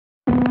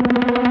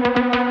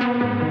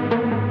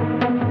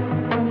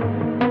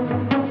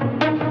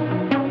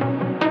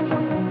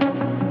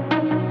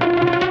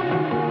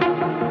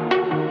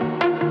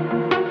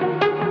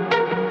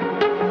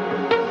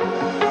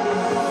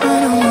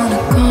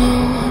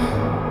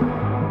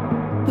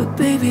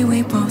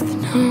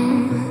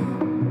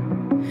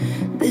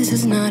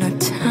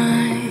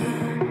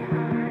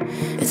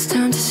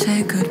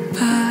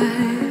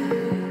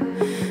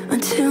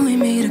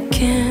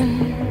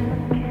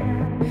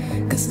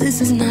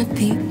not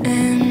the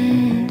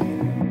end.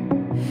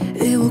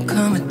 It will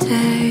come a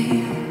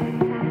day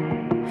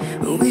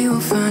when we will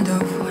find a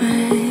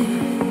way.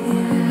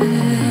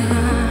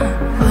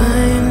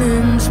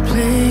 Violins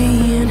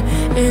playing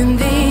and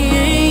the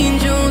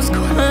angels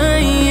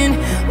crying.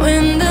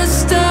 When the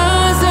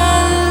stars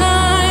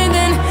align,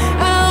 then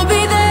I'll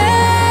be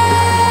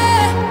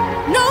there.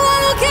 No, I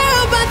don't care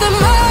about the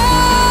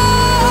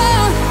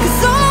moon,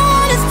 'cause all I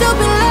want is to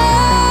be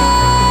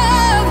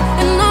loved,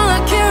 and all I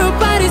care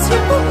about is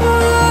you.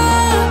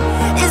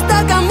 It's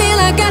stuck on me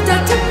like a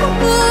tattoo.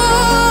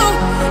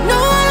 No,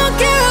 I don't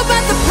care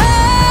about the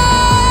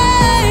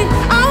pain.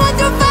 I want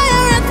through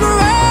fire and through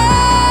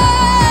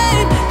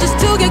rain, just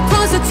to get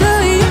closer to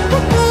you.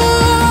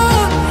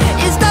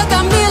 It's stuck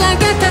on me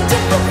like a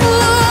tattoo.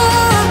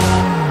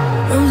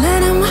 I'm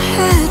letting my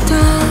head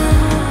down,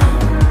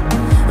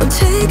 I'm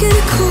taking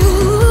it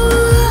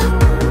cool.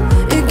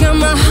 It got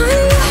my heart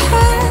in your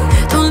head,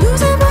 don't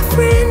lose it, my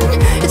friend.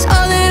 It's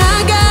all that I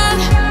got.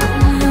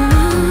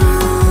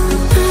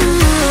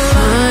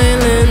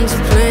 Violins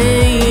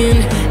playing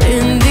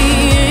and the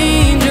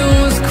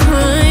angels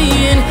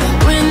crying.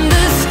 When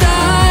the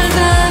stars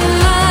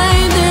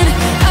align, then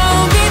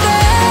I'll be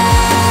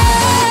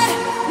there.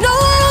 No,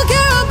 I don't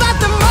care about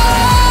the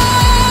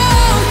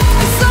moon,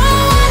 'cause all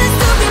I want is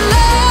to be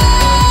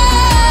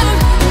loved,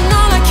 and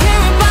all I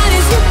care about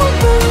is you.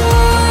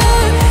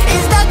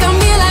 It's stuck on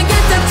me like a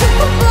tattoo.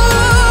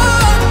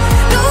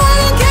 No, I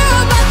don't care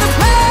about the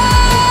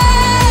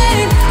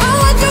pain. I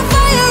want your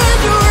fire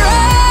and your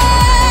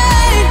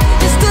rain,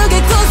 just to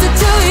get closer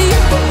to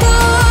you.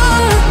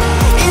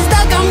 It's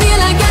stuck on me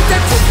like a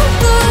tattoo.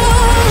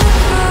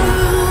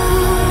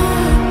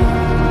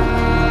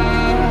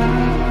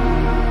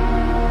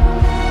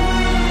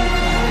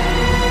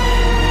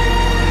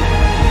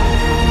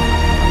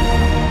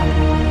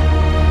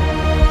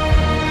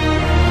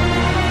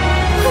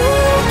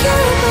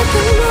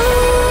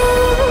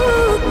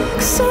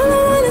 Cause all I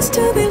want is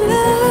to be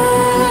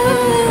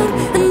loved,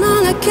 and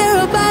all I care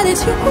about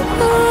is you.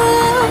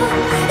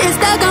 It's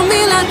stuck on me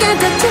like a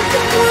tattoo.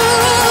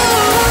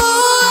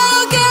 I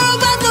don't care about